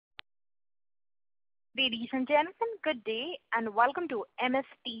Ladies and gentlemen, good day and welcome to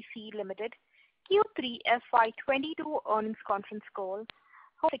MSTC Ltd Q3 FY22 earnings conference call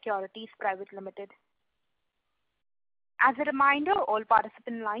for Securities Private Limited. As a reminder, all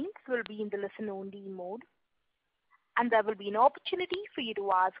participant lines will be in the listen-only mode, and there will be an opportunity for you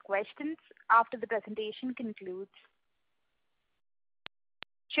to ask questions after the presentation concludes.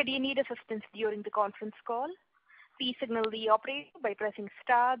 Should you need assistance during the conference call, please signal the operator by pressing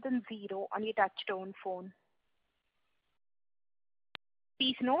star then 0 on your touch-tone phone.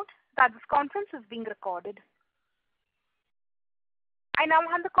 Please note that this conference is being recorded. I now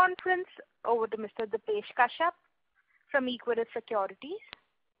hand the conference over to Mr. Dipesh Kashyap from Equirus Securities.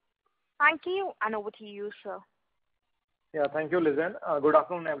 Thank you, and over to you, sir. Yeah, thank you, Lizanne. Good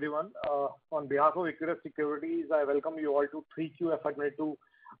afternoon, everyone. On behalf of Equirus Securities, I welcome you all to 3Q FY22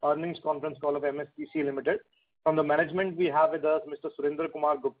 earnings conference call of MSTC Ltd. From the management, we have with us Mr. Surendra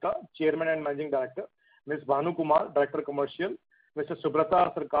Kumar Gupta, Chairman and Managing Director, Ms. Bhanu Kumar, Director Commercial, Mr.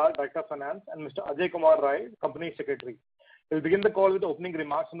 Subrata Sarkar, Director Finance, and Mr. Ajay Kumar Rai, Company Secretary. We'll begin the call with opening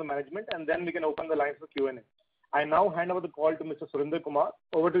remarks from the management, and then we can open the lines for Q&A. I now hand over the call to Mr. Surendra Kumar.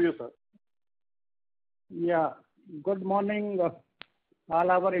 Over to you, sir. Yeah, good morning,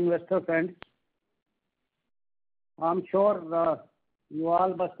 all our investor friends. I'm sure you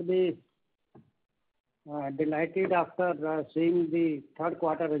all must be delighted after seeing the third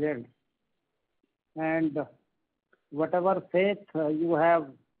quarter results, and whatever faith you have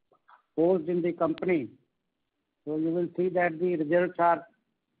posed in the company, so you will see that the results are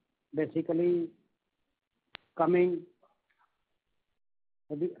basically coming.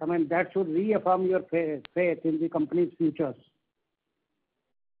 I mean, that should reaffirm your faith in the company's futures.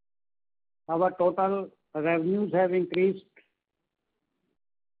 Our total revenues have increased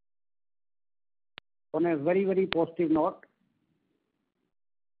on a very, very positive note,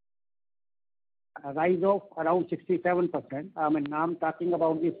 a rise of around 67%. I mean, I'm talking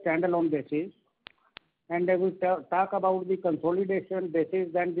about the standalone basis. And I will talk about the consolidation basis,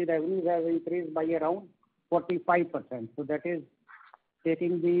 then the revenues have increased by around 45%. So that is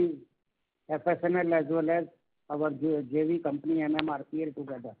taking the FSNL as well as our JV company MMRPL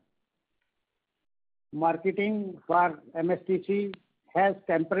together. Marketing for MSTC has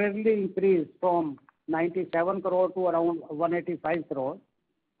temporarily increased from 97 crore to around 185 crore.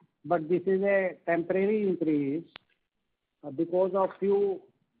 But this is a temporary increase because of few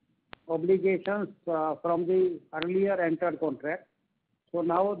obligations from the earlier entered contract. So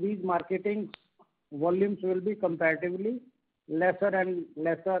now these marketing volumes will be comparatively lesser and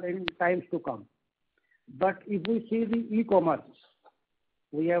lesser in times to come. But if we see the e-commerce,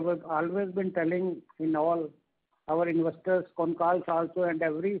 we have always been telling in all our investors, Concalls also, and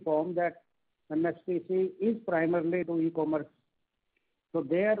every form that MSTC is primarily to e-commerce. So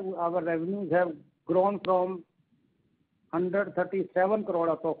there our revenues have grown from 137 crore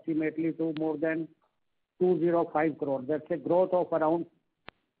approximately to more than 205 crore. That's a growth of around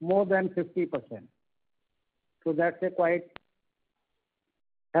more than 50%. So that's a quite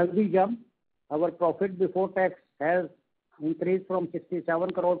healthy jump. Our profit before tax has increased from 67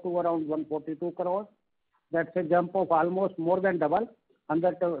 crore to around 142 crore. That's a jump of almost more than double,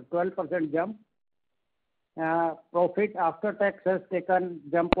 under 12% jump. Profit after tax has taken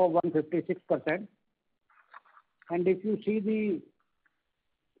jump of 156%. And if you see the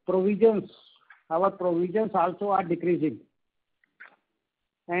provisions, our provisions also are decreasing.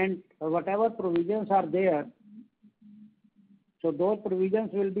 And whatever provisions are there, so those provisions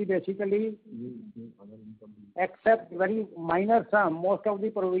will be basically, except very minor sum, most of the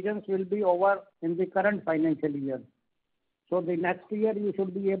provisions will be over in the current financial year. So the next year you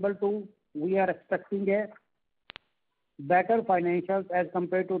should be able to, we are expecting a better financials as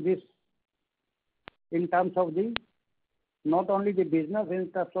compared to this in terms of the, not only the business, in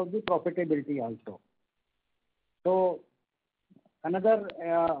terms of the profitability also. So another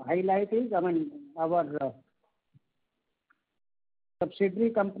highlight is, our subsidiary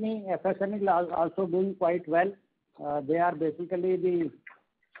company FSNL is also doing quite well. They are basically the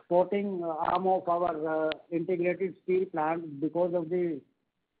supporting arm of our integrated steel plant. Because of the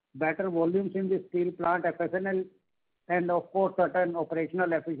better volumes in the steel plant, FSNL, and of course certain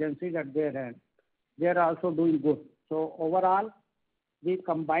operational efficiencies at their end, they are also doing good. So overall, the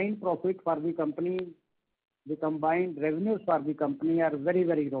combined profit for the company, the combined revenues for the company are very,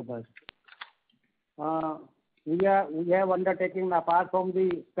 very robust. We have undertaken, apart from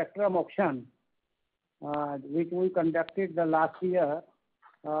the spectrum auction, which we conducted the last year,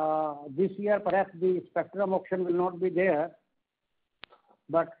 this year perhaps the spectrum auction will not be there,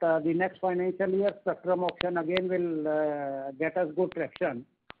 but the next financial year spectrum auction again will get us good traction.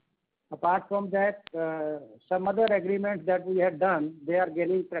 Apart from that, some other agreements that we had done, they are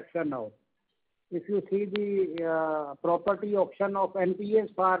gaining traction now. If you see the property auction of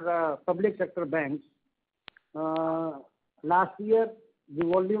NPAs for public sector banks, last year the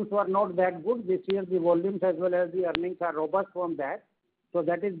volumes were not that good. This year the volumes as well as the earnings are robust from that. So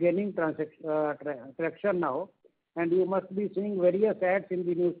that is gaining traction now. And you must be seeing various ads in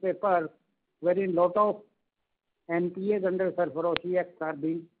the newspaper wherein lot of NPAs under Sarfaroshi Act are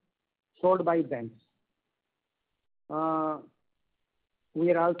being sold by banks. We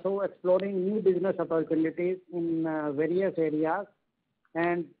are also exploring new business opportunities in various areas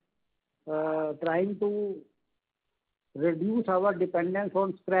and trying to reduce our dependence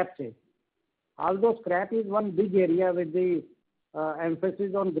on scrap sales. Although scrap is one big area with the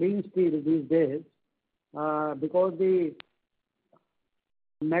emphasis on green steel these days, because the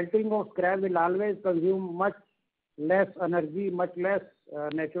melting of scrap will always consume much less energy, much less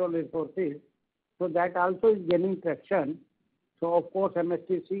natural resources. So that also is gaining traction. So of course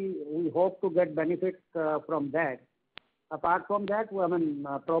MSTC, we hope to get benefit from that. Apart from that,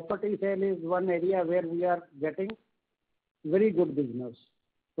 property sale is one area where we are getting very good business.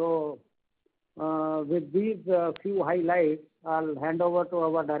 So with these few highlights, I'll hand over to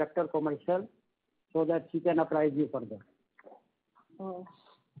our Director Commercial so that she can apprise you further.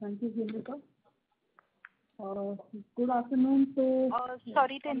 Thank you, Bhumika. Good afternoon to...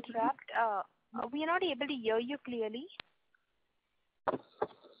 sorry to interrupt. We are not able to hear you clearly.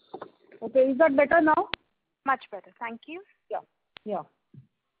 Okay, is that better now? Much better, thank you. Yeah.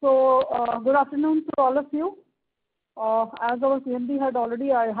 So, good afternoon to all of you. As our CMD had already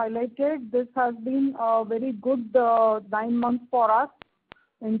highlighted, this has been a very good 9 months for us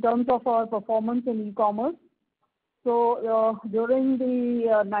in terms of our performance in e-commerce. So, during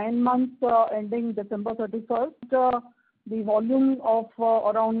the 9 months ending December 31st, the volume of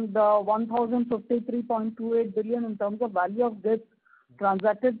around 1,053.28 billion in terms of value of goods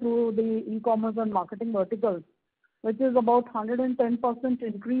transacted through the e-commerce and marketing verticals, which is about 110%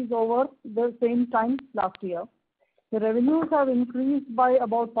 increase over the same time last year. The revenues have increased by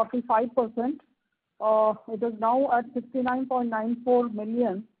about 45%. It is now at 69.94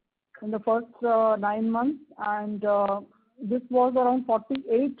 million in the first 9 months, and this was around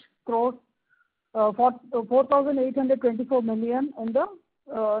 48 crores, 4,824 million in the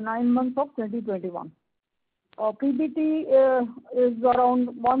 9 months of 2021. PBT is around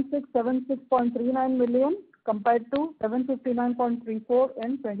 1676.39 million compared to 759.34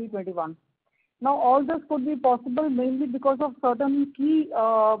 in 2021. Now, all this could be possible mainly because of certain key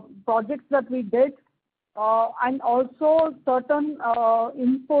projects that we did and also certain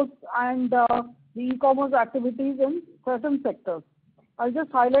inputs and the e-commerce activities in certain sectors. I'll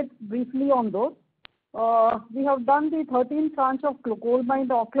just highlight briefly on those. We have done the 13th tranche of coal mine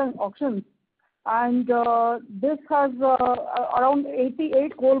auctions, and this has around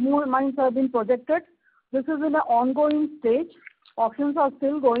 88 coal mines have been projected. This is in an ongoing stage. Auctions are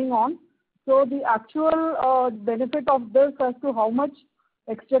still going on. So the actual benefit of this as to how much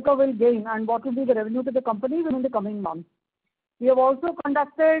Exchequer will gain and what will be the revenue to the company in the coming months. We have also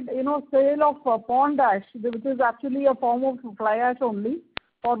conducted, sale of pond ash, which is actually a form of fly ash only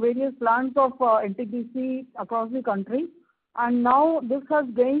for various plants of NTPC across the country. And now this has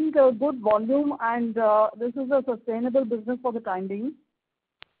gained a good volume, and this is a sustainable business for the time being.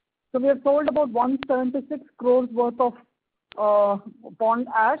 So we have sold about 176 crores worth of pond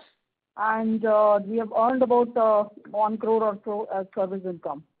ash, and we have earned about 1 crore or so as service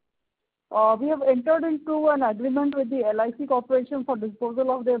income. We have entered into an agreement with the LIC Corporation for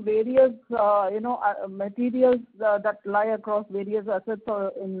disposal of their various, materials that lie across various assets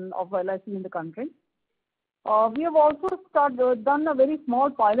of LIC in the country. We have also done a very small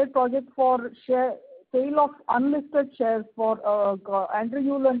pilot project for sale of unlisted shares for Andrew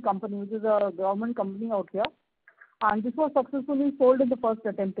Yule and Company, which is a government company out here. And this was successfully sold in the first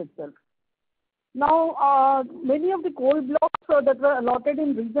attempt itself. Now, many of the coal blocks that were allotted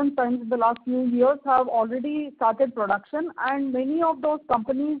in recent times in the last few years have already started production, and many of those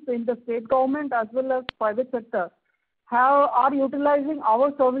companies in the state government as well as private sector are utilizing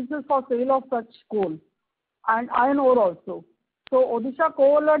our services for sale of such coal and iron ore also. So Odisha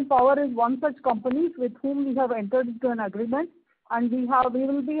Coal and Power is one such company with whom we have entered into an agreement, and we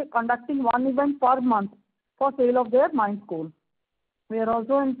will be conducting one event per month for sale of their mines coal. We are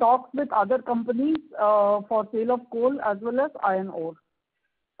also in talks with other companies for sale of coal as well as iron ore.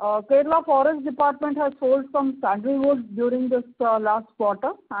 Kerala Forest Department has sold some sandalwood during this last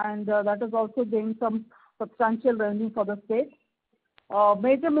quarter, and that has also gained some substantial revenue for the state.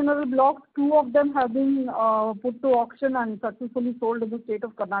 Major mineral blocks, 2 of them have been put to auction and successfully sold in the state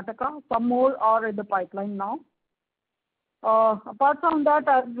of Karnataka. Some more are in the pipeline now. Apart from that,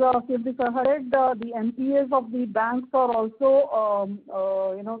 as CFD sir said, the NPAs of the banks are also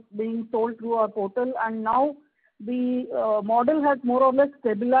being sold through our portal, and now the model has more or less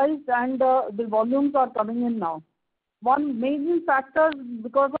stabilized, and the volumes are coming in now. One major factor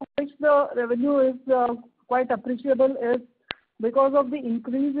because of which the revenue is quite appreciable is because of the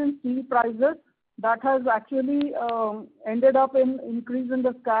increase in steel prices. That has actually ended up in increase in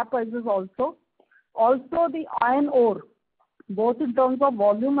the scrap prices also. Also the iron ore, both in terms of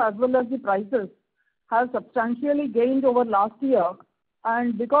volume as well as the prices, has substantially gained over last year.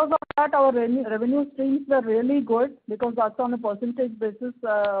 And because of that, our revenue streams were really good because that's on a percentage basis,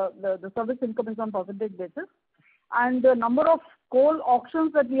 the service income is on percentage basis. And the number of coal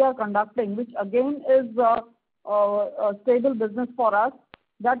auctions that we are conducting, which again is a stable business for us,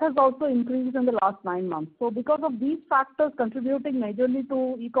 that has also increased in the last 9 months. So because of these factors contributing majorly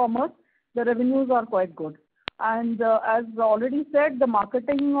to e-commerce, the revenues are quite good. And as already said, the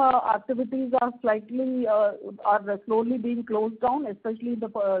marketing activities are slowly being closed down, especially the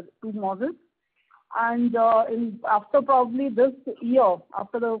 2 models. And after probably this year,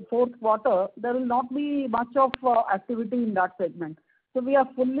 after the 4th quarter, there will not be much of activity in that segment. So we are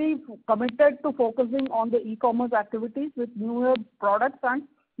fully committed to focusing on the e-commerce activities with newer products and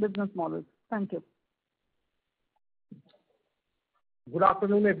business models. Thank you. Good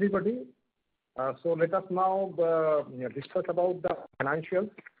afternoon, everybody. So let us now discuss about the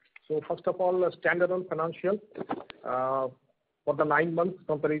financials. So first of all, standalone financials for the 9 months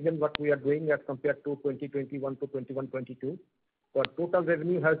comparison, what we are doing as compared to 2021 to 21-22. The total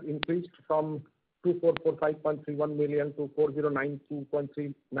revenue has increased from 2445.31 million to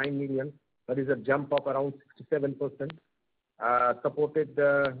 4092.39 million. That is a jump of around 67%, supported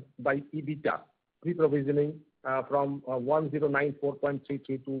by EBITDA pre-provisioning from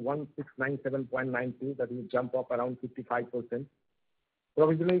 1094.33 to 1697.92. That is a jump of around 55%.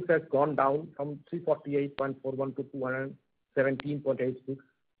 Provisioning has gone down from 348.41 to 217.86.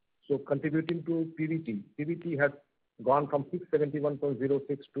 So contributing to PBT. PBT has gone from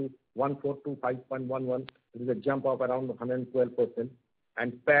 671.06 to 1425.11. It is a jump of around 112%.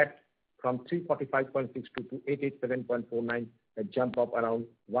 And PAT from 345.62 to 887.49, a jump of around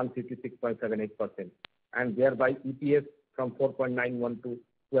 156.78%. And thereby EPS from 4.91 to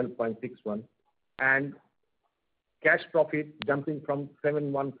 12.61. And cash profit jumping from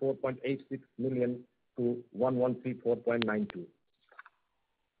 714.86 million to 1134.92.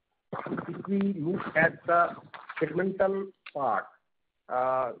 If we look at the segmental part,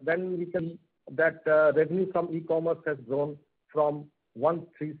 then we can see that revenue from e-commerce has grown from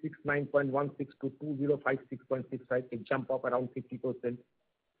 1369.16 to 2056.65, a jump of around 50%.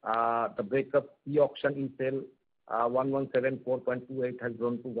 The breakup e-auction e-sale 1174.28 has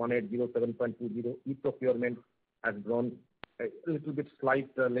grown to 1807.20. E-procurement has grown a little bit slight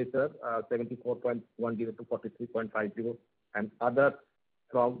later, 74.10 to 43.50, and others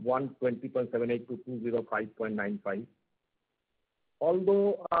from 120.78 to 205.95.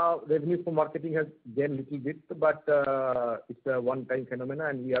 Although revenue for marketing has gained little bit, but it's a one-time phenomena,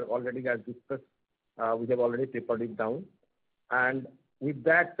 and we are already, as discussed, we have already tapered it down. And with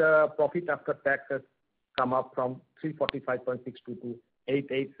that, profit after tax has come up from 345.62 to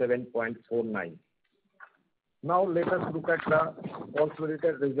 887.49. Now let us look at the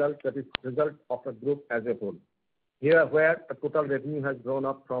consolidated result, that is result of the group as a whole. Here where the total revenue has grown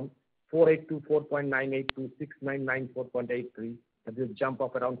up from 4824.98 to 6994.83, that is a jump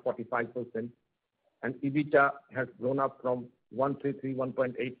of around 45%. And EBITDA has grown up from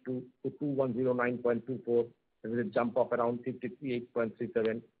 1331.82 to 2109.24, that is a jump of around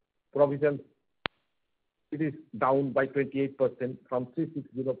 58.37. Provisions, it is down by 28% from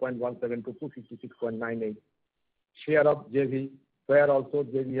 360.17 to 256.98. Share of JV, where also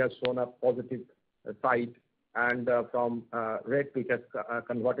JV has shown a positive side, and from red which has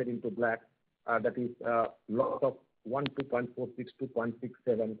converted into black, that is loss of 12.46 to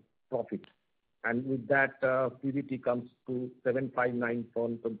 0.67 profit. And with that, PBT comes to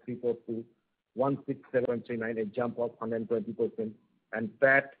 759.34 to 167.39, a jump of 120%. And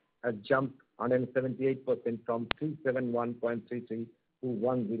PAT has jumped 178% from 371.33 to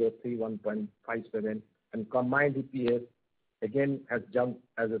 1031.57. And combined EPS again has jumped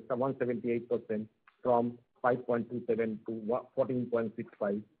as a 178% from 5.27 to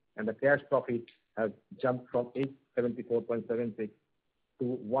 14.65. And the cash profit has jumped from 874.76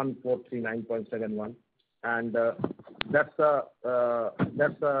 to 1439.71. And that's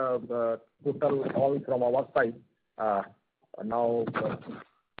total all from our side. Now,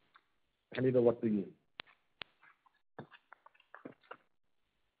 hand it over to you.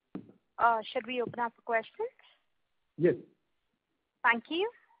 Should we open up for questions? Yes. Thank you.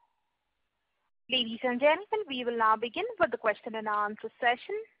 Ladies and gentlemen, we will now begin with the question and answer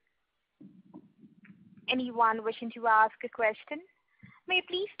session. Anyone wishing to ask a question may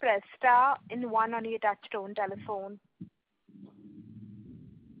please press star and 1 on your touchtone telephone.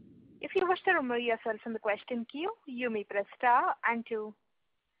 If you wish to remove yourself from the question queue, you may press star and 2.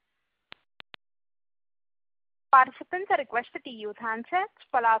 Participants are requested to use handsets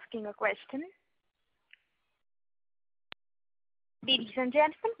while asking a question. Ladies and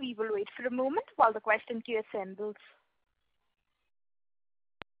gentlemen, we will wait for a moment while the question queue assembles.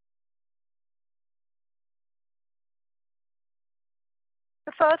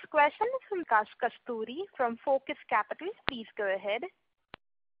 The first question is from Kasturi from Focus Capital. Please go ahead.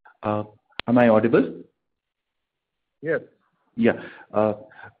 Am I audible? Yes. Yeah.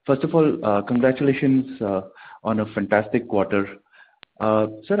 First of all, congratulations on a fantastic quarter.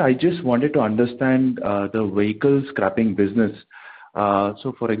 Sir, I just wanted to understand the vehicle scrapping business.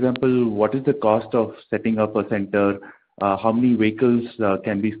 So, for example, what is the cost of setting up a center? How many vehicles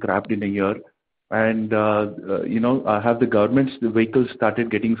can be scrapped in a year? And, have the government's vehicles started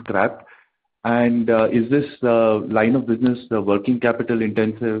getting scrapped? And is this line of business working capital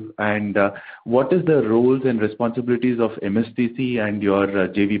intensive? And what is the roles and responsibilities of MSTC and your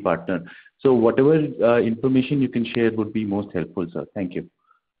JV partner? So whatever information you can share would be most helpful, sir. Thank you.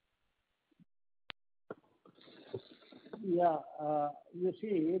 Yeah, you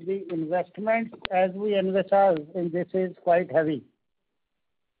see, the investment as we envisage in this is quite heavy.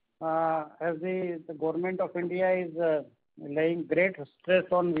 As the government of India is laying great stress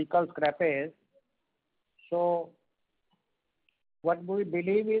on vehicle scrappage. So what we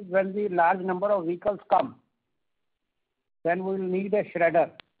believe is when the large number of vehicles come, then we will need a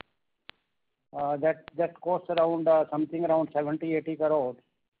shredder that costs around something around 70-80 crores.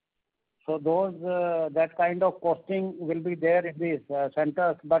 So those that kind of costing will be there in these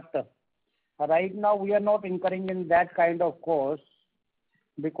centers. But right now we are not incurring in that kind of cost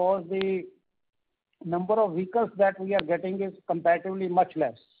because the number of vehicles that we are getting is comparatively much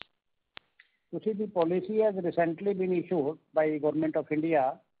less. You see, the policy has recently been issued by the Government of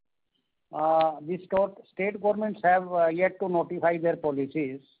India. The state governments have yet to notify their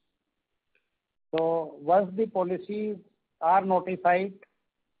policies. So once the policies are notified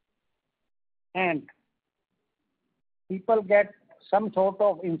and people get some sort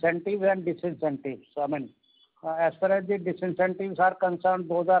of incentives and disincentives. I mean, as far as the disincentives are concerned,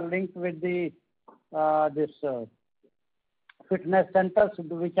 those are linked with the fitness centers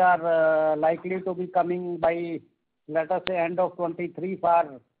which are likely to be coming by, let us say, end of 23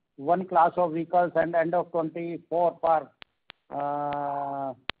 for one class of vehicles and end of 24 for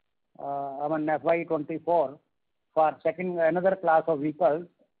FY24 for another class of vehicles.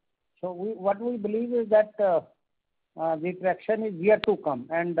 So what we believe is that the traction is yet to come,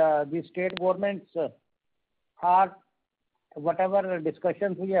 and the state governments are, whatever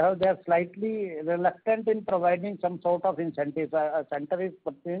discussions we have, they are slightly reluctant in providing some sort of incentives. A center is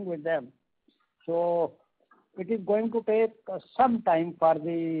pursuing with them. So it is going to take some time for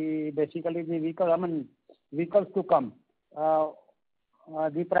the vehicles to come.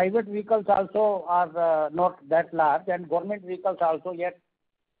 The private vehicles also are not that large, and government vehicles also yet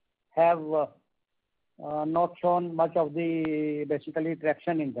have not shown much of the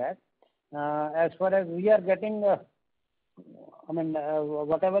traction in that. As far as we are getting,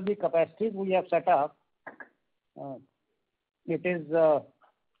 whatever the capacities we have set up, it is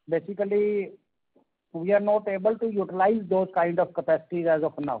basically we are not able to utilize those kind of capacities as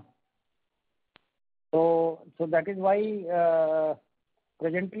of now. So that is why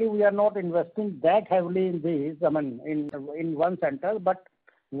presently we are not investing that heavily in these, in one center, but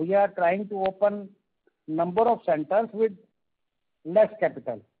we are trying to open number of centers with less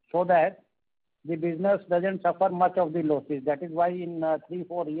capital so that the business doesn't suffer much of the losses. That is why in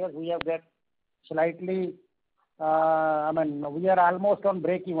 3-4 years we have got slightly, we are almost on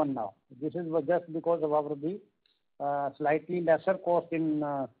break even now. This is just because of our slightly lesser cost in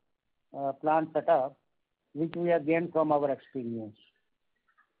plant setup, which we have gained from our experience.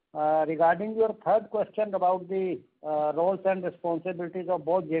 Regarding your third question about the roles and responsibilities of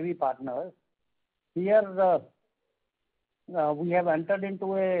both JV partners, here we have entered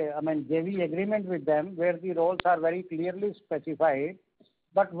into a JV agreement with them where the roles are very clearly specified.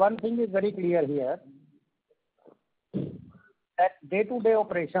 But one thing is very clear here, that day-to-day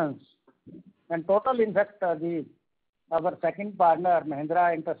operations and total, in fact, our second partner,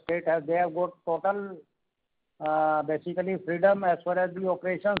 Mahindra Interstate, they have got total basically freedom as far as the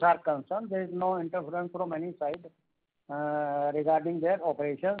operations are concerned. There is no interference from any side regarding their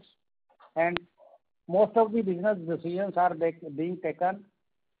operations, and most of the business decisions are being taken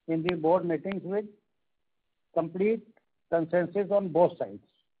in the board meetings with complete consensus on both sides.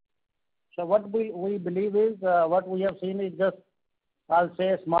 So what we believe is what we have seen is just, I'll say,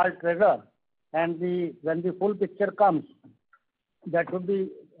 a small trigger, and when the full picture comes, that would be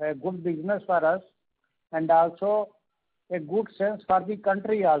a good business for us and also a good sense for the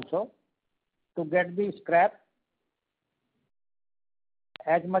country also to get the scrap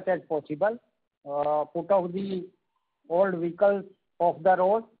as much as possible, put off the old vehicles off the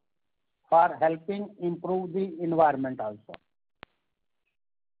road for helping improve the environment also.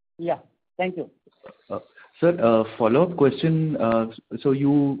 Yeah, thank you. Sir, follow-up question. So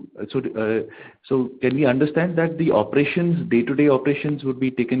can we understand that the operations, day-to-day operations, would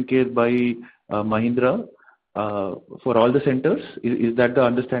be taken care by Mahindra for all the centers? Is that the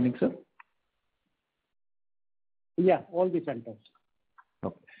understanding, sir? Yeah, all the centers.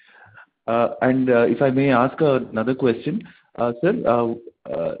 Okay. And if I may ask another question, sir,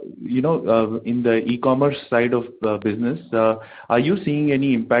 in the e-commerce side of business, are you seeing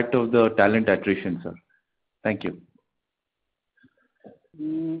any impact of the talent attrition, sir? Thank you.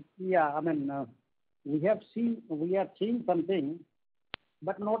 Yeah, I mean, we are seeing something,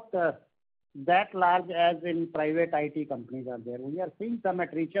 but not that large as in private IT companies are there. We are seeing some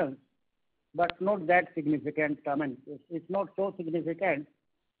attrition, but not that significant. I mean, it's not so significant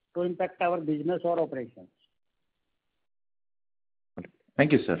to impact our business or operations.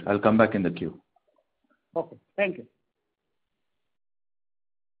 Thank you, sir. I'll come back in the queue. Okay, thank you.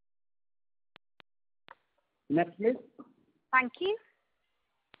 Next, please. Thank you.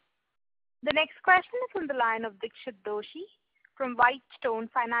 The next question is from the line of Dixit Doshi from Whitestone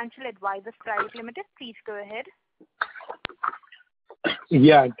Financial Advisors Private Limited. Please go ahead.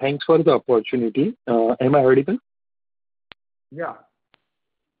 Yeah, thanks for the opportunity. Am I audible? Yeah.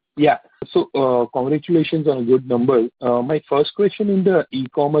 Yeah. So congratulations on a good number. My first question in the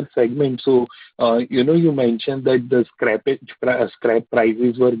e-commerce segment. So you mentioned that the scrap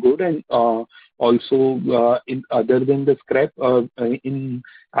prices were good, and also in other than the scrap, in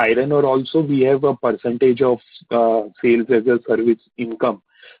iron ore also we have a percentage of sales as a service income.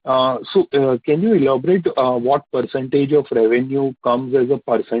 So can you elaborate what percentage of revenue comes as a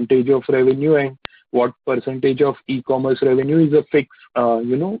percentage of revenue, and what percentage of e-commerce revenue is a fixed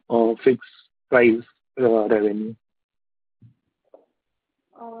price revenue?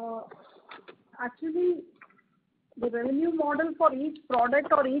 Actually, the revenue model for each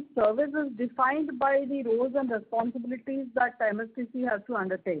product or each service is defined by the roles and responsibilities that MSTC has to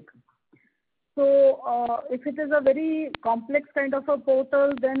undertake. So if it is a very complex kind of a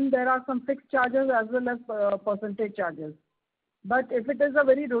portal, then there are some fixed charges as well as percentage charges. But if it is a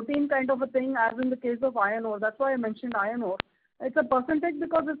very routine kind of a thing, as in the case of iron ore, that's why I mentioned iron ore, it's a percentage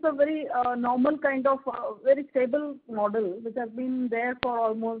because it's a very normal kind of very stable model which has been there for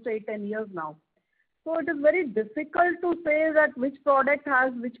almost 8-10 years now. So it is very difficult to say that which product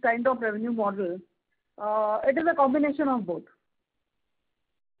has which kind of revenue model. It is a combination of both.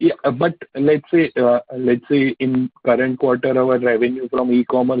 Yeah, but let's say in current quarter our revenue from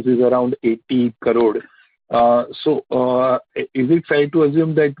e-commerce is around 80 crore. So is it fair to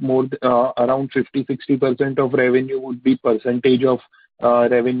assume that more around 50-60% of revenue would be percentage of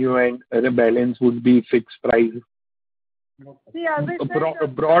revenue, and the balance would be fixed price? See, as I said, a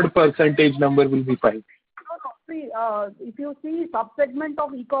broad percentage number will be fine. See, if you see sub-segment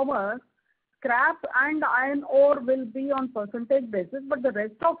of e-commerce, scrap and iron ore will be on percentage basis, but the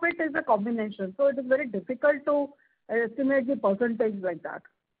rest of it is a combination. So it is very difficult to estimate the percentage like that.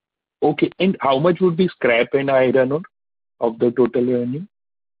 Okay, and how much would be scrap and iron ore of the total revenue?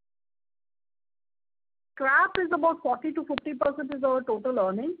 Scrap is about 40-50% is our total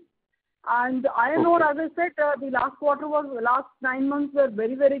earning. And iron ore, as I said, the last 9 months were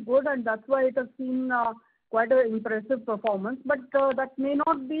very, very good, and that's why it has seen quite an impressive performance. But that may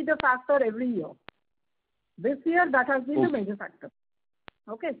not be the factor every year. This year, that has been the major factor.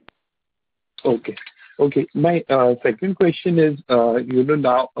 Okay. Okay. My second question is,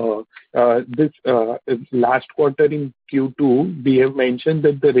 now this last quarter in Q2, we have mentioned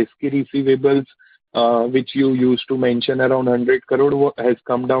that the risky receivables, which you used to mention around 100 crore, has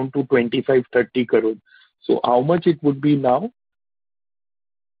come down to 25-30 crore. So how much it would be now?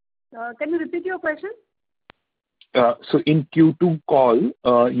 Can you repeat your question? So in Q2 call,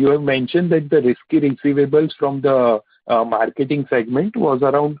 you have mentioned that the risky receivables from the marketing segment was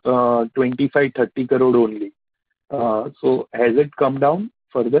around 25-30 crore only. So has it come down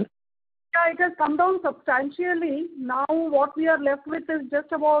further? Yeah, it has come down substantially. Now what we are left with is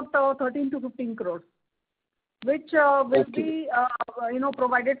just about 13 to 15 crores, which will be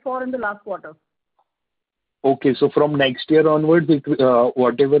provided for in the last quarter. Okay, so from next year onwards,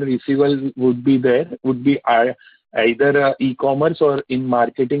 whatever receivable would be there would be either e-commerce or in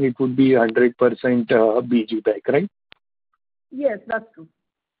marketing, it would be 100% BG back, right? Yes, that's true.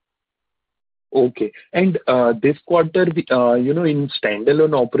 Okay. And this quarter, in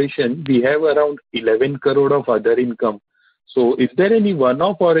standalone operation, we have around 11 crore of other income. So is there any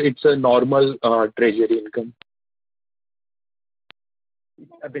one-off or it's a normal treasury income?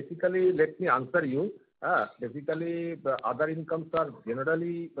 Basically, let me answer you. Basically, the other incomes are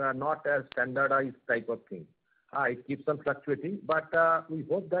generally not as standardized type of thing. It keeps on fluctuating, but we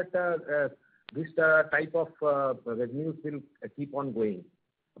hope that this type of revenues will keep on going.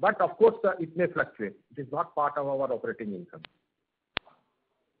 But of course, it may fluctuate. It is not part of our operating income.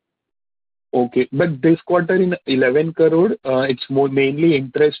 Okay, but this quarter in 11 crore, it's mainly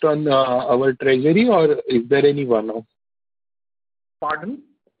interest on our treasury, or is there any one-off? Pardon?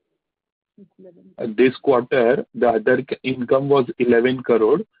 This quarter, the other income was 11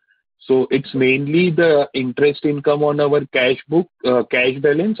 crore. So it's mainly the interest income on our cash book, cash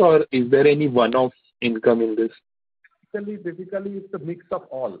balance, or is there any one-off income in this? Basically, it's a mix of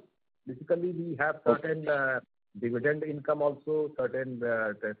all. Basically, we have certain dividend income also, certain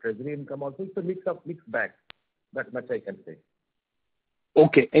treasury income also. It's a mixed bag. That much I can say.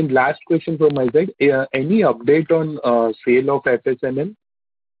 Okay, and last question from my side. Any update on sale of FSNL?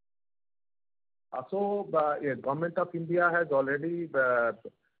 So, the Government of India has already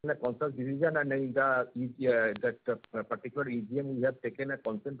in a consult decision, and in that particular EGM, we have taken a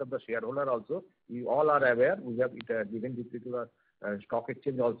consent of the shareholder also. You all are aware. We have given this to the stock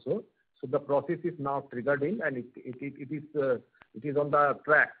exchange also. So the process is now triggered in, and it is on the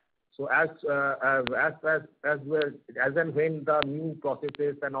track. So as and when the new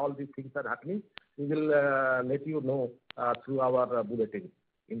processes and all these things are happening, we will let you know through our bulletin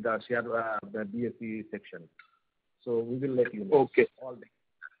in the share the BSE section. So we will let you know. Okay. All day.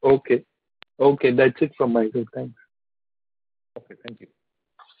 Okay, that's it from my side. Thanks. Okay, thank you.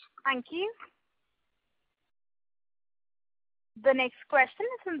 Thank you. The next question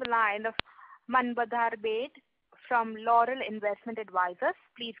is from the line of Manbadhar Bed from Laurel Investment Advisors.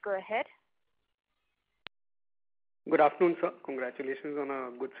 Please go ahead. Good afternoon, sir. Congratulations on a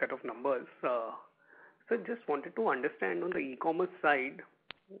good set of numbers. So just wanted to understand on the e-commerce side,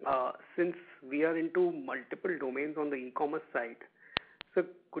 since we are into multiple domains on the e-commerce side, so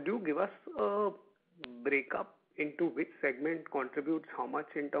could you give us a breakup into which segment contributes how much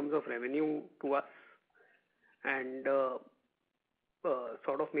in terms of revenue to us? And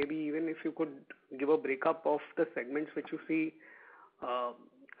sort of maybe even if you could give a breakup of the segments which you see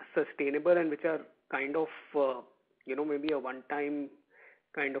sustainable and which are kind of, maybe a one-time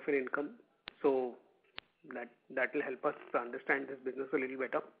kind of an income. So that will help us understand this business a little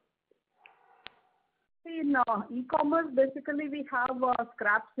better. In e-commerce, basically we have a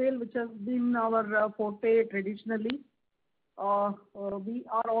scrap sale, which has been our forte traditionally. We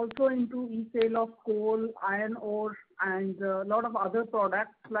are also into e-sale of coal, iron ore, and a lot of other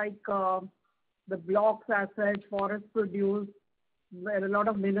products like the blocks, assets, forest produce, where a lot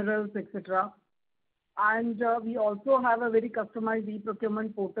of minerals, etc. And we also have a very customized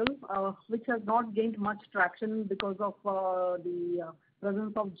e-procurement portal, which has not gained much traction because of the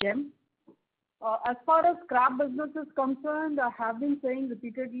presence of GEM. As far as scrap business is concerned, I have been saying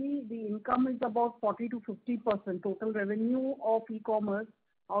repeatedly, the income is about 40 to 50% total revenue of e-commerce.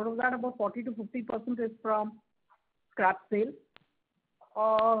 Out of that, about 40 to 50% is from scrap sale.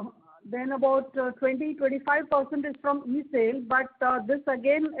 Then about 20-25% is from e-sale, but this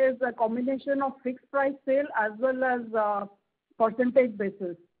again is a combination of fixed price sale as well as percentage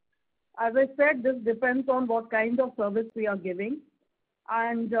basis. As I said, this depends on what kind of service we are giving.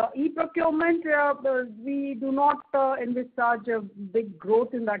 And e-procurement, we do not envisage a big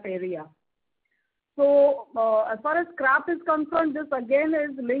growth in that area. So as far as scrap is concerned, this again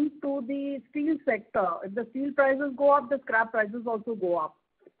is linked to the steel sector. If the steel prices go up, the scrap prices also go up.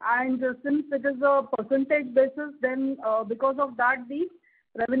 And since it is a percentage basis, then because of that, the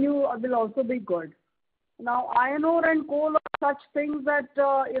revenue will also be good. Now, iron ore and coal are such things that,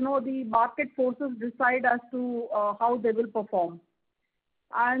 the market forces decide as to how they will perform.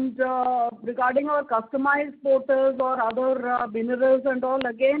 And regarding our customized portals or other minerals and all,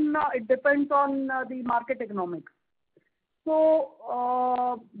 again, it depends on the market economics.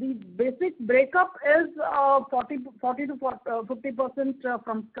 So the basic breakup is 40 to 50%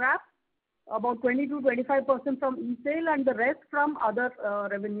 from scrap, about 20 to 25% from e-sale and the rest from other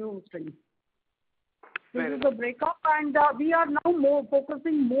revenue streams. This is the breakup, and we are now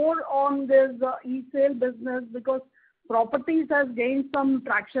focusing more on this e-sale business because properties has gained some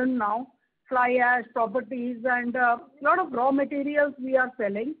traction now, fly ash properties, and a lot of raw materials we are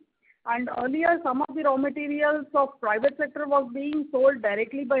selling. And earlier, some of the raw materials of private sector was being sold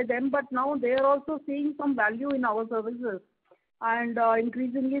directly by them, but now they are also seeing some value in our services, and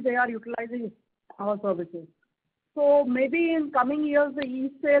increasingly they are utilizing our services. So maybe in coming years, the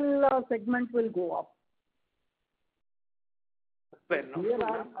e-sale segment will go up. Fair enough.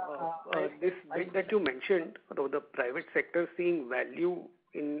 This bit that you mentioned, the private sector seeing value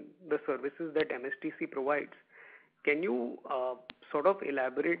in the services that MSTC provides, can you sort of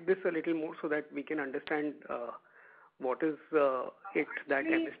elaborate this a little more so that we can understand what is it that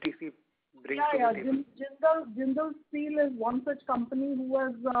MSTC brings to the table? Jindal Steel is one such company who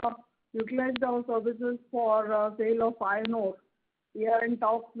has utilized our services for sale of iron ore. We are in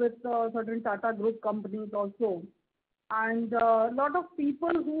talks with certain Tata Group companies also. And a lot of people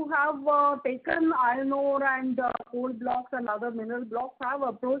who have taken iron ore and coal blocks and other mineral blocks have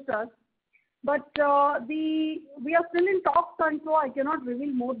approached us. But we are still in talks, and so I cannot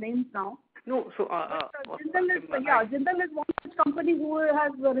reveal more names now. No, so Jindal is one such company who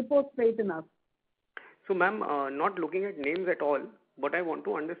has reposed faith in us. So, ma'am, not looking at names at all, what I want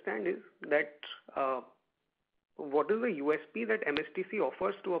to understand is that what is the USP that MSTC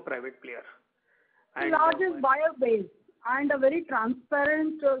offers to a private player? The largest buyer base and a very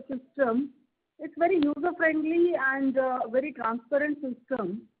transparent system. It's very user-friendly and very transparent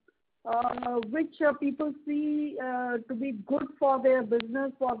system, which people see to be good for their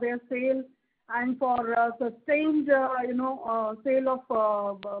business, for their sale, and for sustained, sale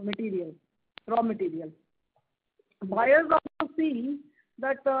of material, raw material. Buyers also see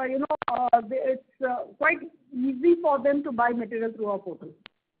that, it's quite easy for them to buy material through our portal.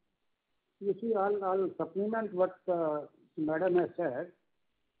 You see, I'll supplement what Madam has said.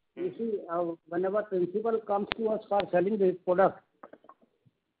 You see, whenever principal comes to us for selling this product,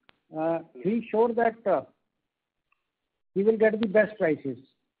 he's sure that he will get the best prices,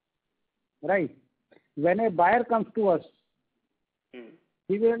 right? When a buyer comes to us,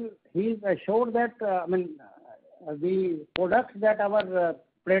 he's assured that the products that our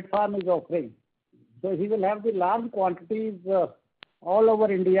platform is offering, so he will have the large quantities all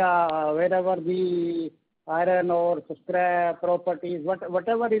over India, wherever the iron ore, scrap, properties,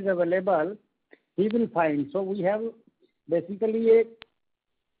 whatever is available, he will find. So we have basically a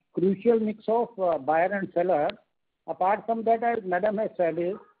crucial mix of buyer and seller. Apart from that, as Madam has said,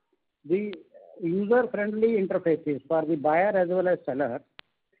 is the user-friendly interfaces for the buyer as well as seller.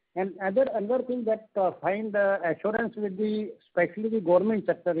 And another thing that find assurance with especially the government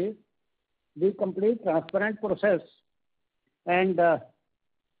sector is the complete transparent process and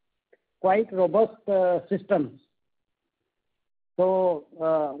quite robust systems. So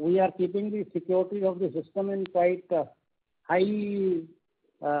we are keeping the security of the system in quite high. We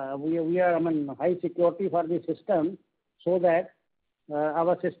are high security for the system, so that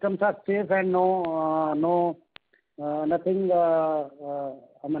our systems are safe and nothing.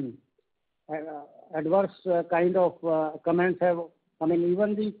 Adverse kind of comments have.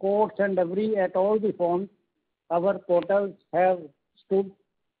 Even the courts and at all the forms, our portals have stood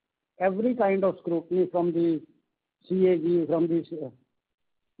every kind of scrutiny from the CAG,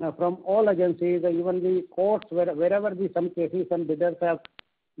 from all agencies, even the courts, wherever some cases, some bidders have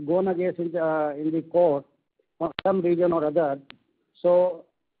gone against in the court, or some region or other. So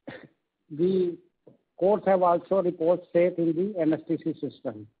the courts have also reposed faith in the MSTC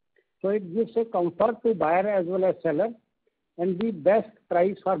system. So it gives a comfort to buyer as well as seller, and the best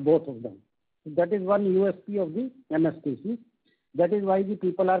price for both of them. That is one USP of the MSTC. That is why the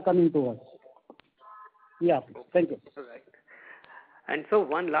people are coming to us. Yeah, thank you. All right. And so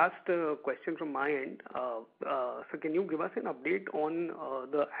one last question from my end. So can you give us an update on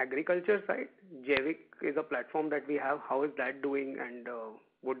the agriculture side? Javik is a platform that we have. How is that doing, and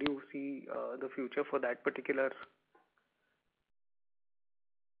what do you see the future for that particular?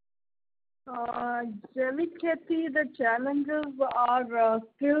 Javik Kheti, the challenges are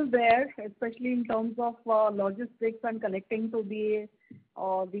still there, especially in terms of logistics and connecting to the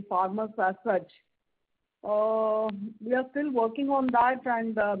farmers as such. We are still working on that,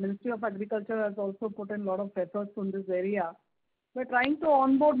 and Ministry of Agriculture has also put in a lot of efforts on this area. We're trying to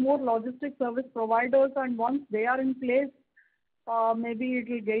onboard more logistic service providers, and once they are in place, maybe it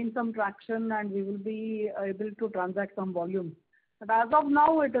will gain some traction and we will be able to transact some volume. But as of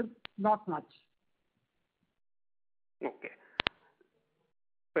now, it is not much. Okay.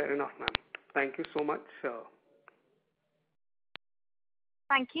 Fair enough, ma'am. Thank you so much.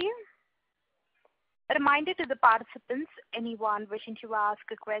 Thank you. A reminder to the participants, anyone wishing to ask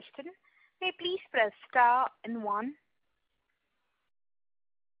a question, may please press star and 1.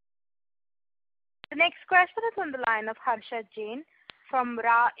 The next question is on the line of Harshad Jain from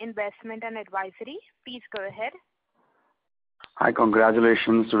Ra Investment and Advisory. Please go ahead. Hi,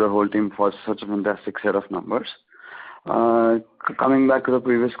 congratulations to the whole team for such a fantastic set of numbers. Coming back to the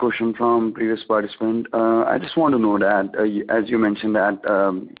previous question from previous participant, I just want to know that, as you mentioned that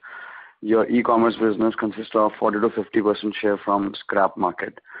your e-commerce business consists of 40 to 50% share from scrap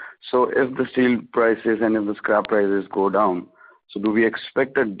market. So if the steel prices and if the scrap prices go down, so do we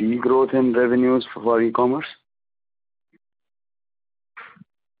expect a degrowth in revenues for e-commerce?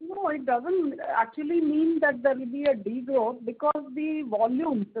 No, it doesn't actually mean that there will be a degrowth because the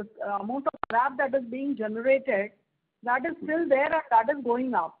volume, the amount of scrap that is being generated, that is still there and that is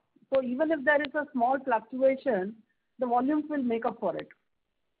going up. So even if there is a small fluctuation, the volumes will make up for it.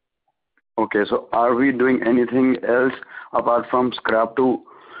 Okay, so are we doing anything else apart from scrap to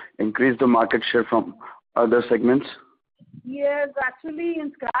increase the market share from other segments? Yes, actually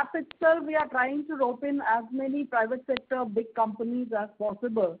in scrap itself, we are trying to rope in as many private sector big companies as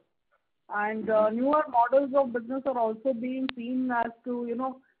possible. And newer models of business are also being seen as to,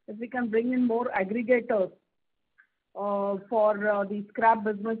 if we can bring in more aggregators for the scrap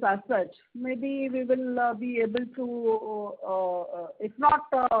business as such. Maybe we will be able to, if not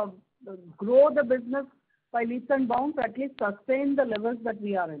grow the business by leaps and bounds, at least sustain the levels that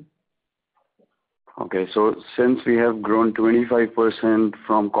we are in. Okay, so since we have grown 25%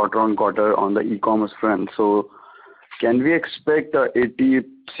 from quarter on quarter on the e-commerce front, so can we expect 80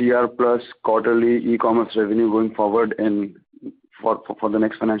 CR plus quarterly e-commerce revenue going forward for the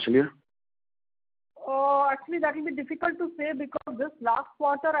next financial year? Actually, that will be difficult to say because this last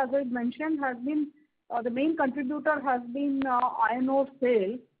quarter, as I mentioned, has been the main contributor has been iron ore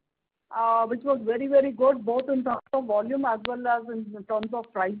sale, which was very, very good both in terms of volume as well as in terms of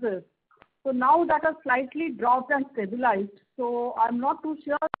prices. So now that has slightly dropped and stabilized. So I'm not too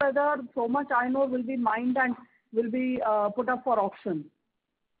sure whether so much iron ore will be mined and will be put up for auction.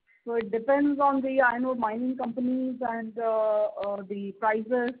 So it depends on the iron ore mining companies and the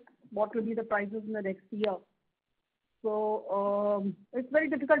prices, what will be the prices in the next year. So it's very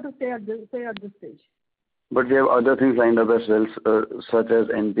difficult to say at this stage. But we have other things lined up as well, such as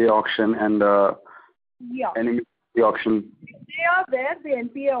NPA auction and NME auction. They are there. The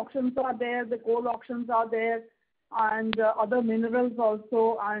NPA auctions are there. The coal auctions are there, and other minerals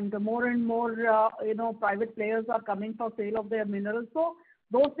also. And more and more, private players are coming for sale of their minerals. So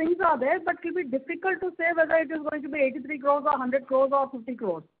those things are there, but it will be difficult to say whether it is going to be 83 crores or 100 crores or 50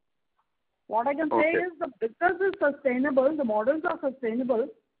 crores. What I can say is the business is sustainable, the models are sustainable,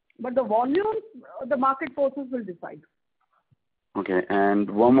 but the volumes, the market forces will decide. Okay, and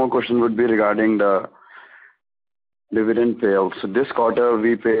one more question would be regarding the dividend payout. So this quarter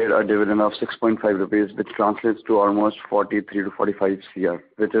we paid a dividend of 6.5 rupees, which translates to almost 43 to 45 CR,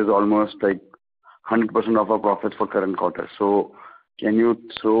 which is almost like 100% of our profits for current quarter. So can you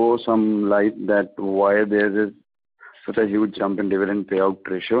throw some light that why there is such a huge jump in dividend payout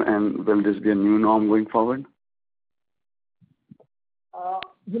ratio, and will this be a new norm going forward?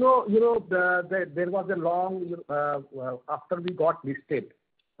 There was a long, after we got listed,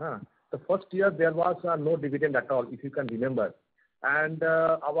 the first year there was no dividend at all, if you can remember. And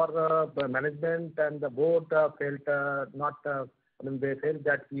our management and the board felt they felt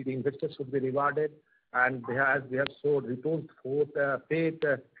that the investors should be rewarded, and they have showed reposed faith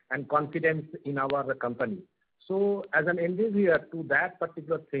and confidence in our company. So as an endeavor to that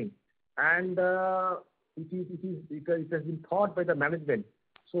particular thing, and it has been thought by the management.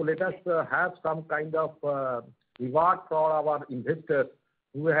 So let us have some kind of reward for our investors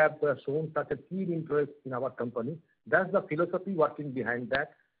who have shown such a keen interest in our company. That's the philosophy working behind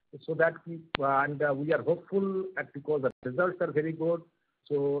that. So that we are hopeful because the results are very good.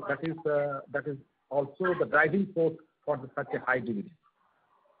 So that is also the driving force for such a high dividend.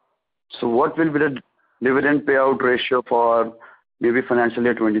 So what will be the dividend payout ratio for maybe financial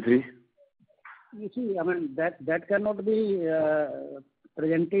year 23? You see, that cannot be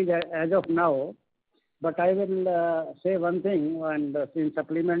presented as of now, but I will say one thing, and in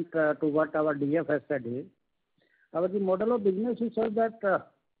supplement to what our DF has said is, the model of business is such that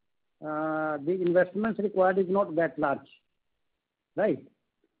the investments required is not that large, right?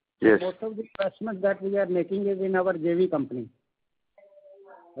 Yes. Most of the investments that we are making is in our JV company,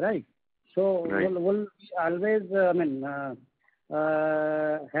 right? So we'll always,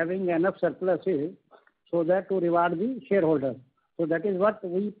 having enough surpluses so that to reward the shareholders. So that is what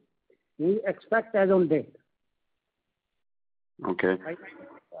we We expect as on date. Okay.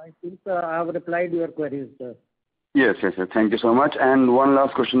 I think I have replied your queries, sir. Yes. Thank you so much. And one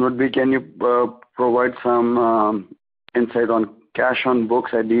last question would be, can you provide some insight on cash on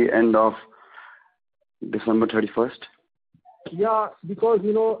books at the end of December 31st? Yeah, because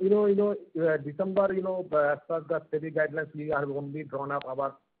December, as per the SEBI guidelines, we have only drawn up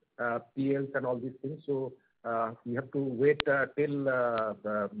our PLs and all these things. So we have to wait till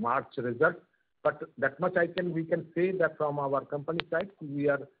the March result. But that much we can say that from our company side, we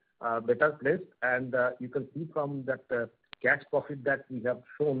are better placed, and you can see from that cash profit that we have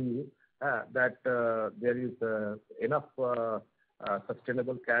shown you that there is enough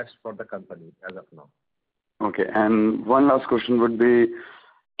sustainable cash for the company as of now. Okay, and one last question would be,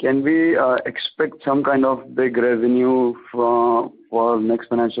 can we expect some kind of big revenue for next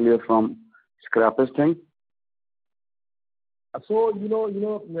financial year from scrappers thing? So as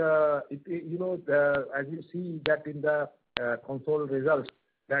you see that in the Concall results,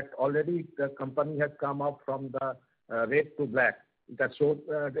 that already the company has come up from the red to black. It has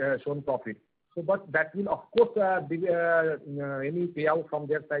shown profit. So, but that will of course any payout from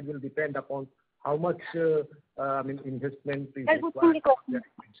their side will depend upon how much investment is required.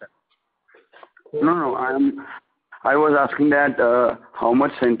 No, I was asking that how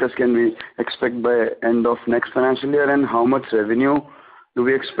much centers can we expect by end of next financial year, and how much revenue do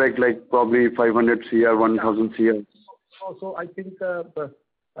we expect, like probably 500 CR, 1000 CR? So I think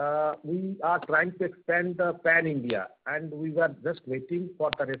we are trying to expand pan India, and we were just waiting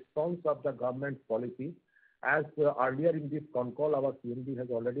for the response of the government policy. As earlier in this Concall, our CMD has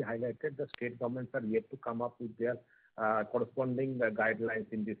already highlighted, the state governments are yet to come up with their corresponding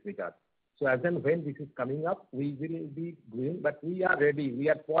guidelines in this regard. So as and when this is coming up, we will be doing, but we are ready. We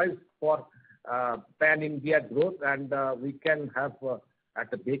are poised for pan-India growth, and we can have,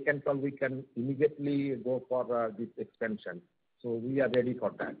 at the back end, we can immediately go for this expansion. So we are ready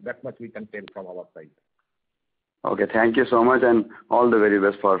for that. That much we can tell from our side. Okay, thank you so much, and all the very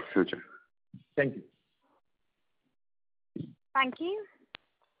best for future. Thank you. Thank you.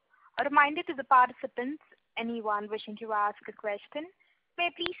 A reminder to the participants, anyone wishing to ask a question, may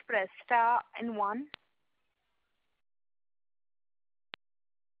please press star and 1.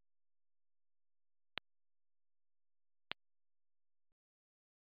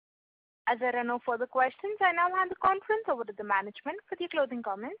 As there are no further questions, I now hand the conference over to the management for the closing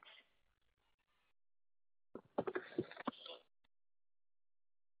comments.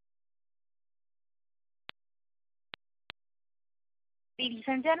 Ladies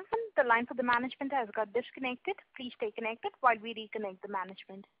and gentlemen, the line for the management has got disconnected. Please stay connected while we reconnect the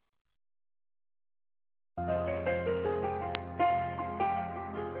management.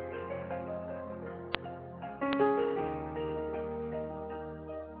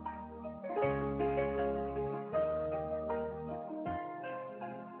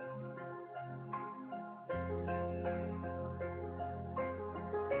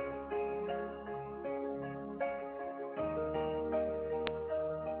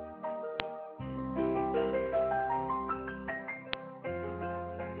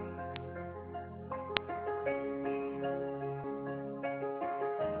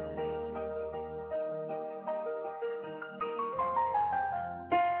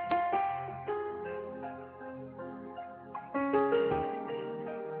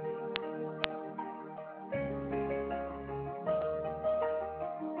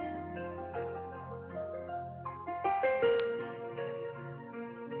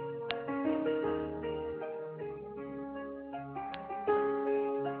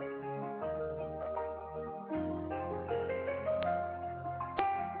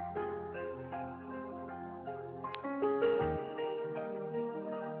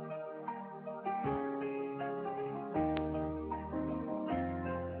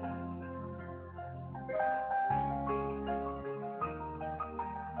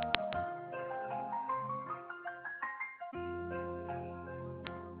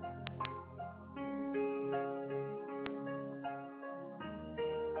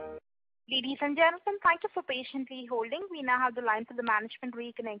 Ladies and gentlemen, thank you for patiently holding. We now have the line for the management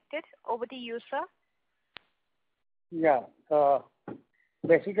reconnected. Over to you, sir. Yeah.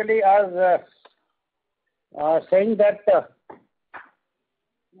 Basically, as saying that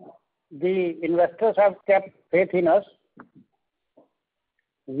the investors have kept faith in us.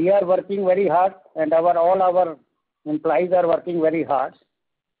 We are working very hard, and all our employees are working very hard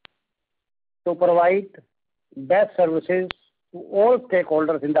to provide best services to all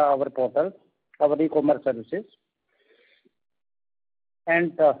stakeholders in our portal, our e-commerce services.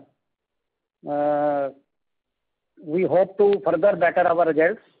 And we hope to further better our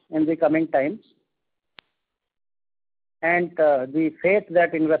results in the coming times. And the faith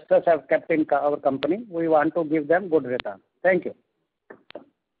that investors have kept in our company, we want to give them good return. Thank you.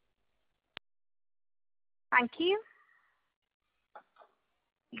 Thank you.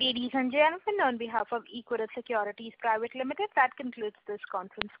 Ladies and gentlemen, on behalf of Equirus Securities Private Limited, that concludes this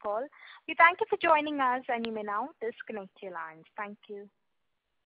conference call. We thank you for joining us, and you may now disconnect your lines. Thank you.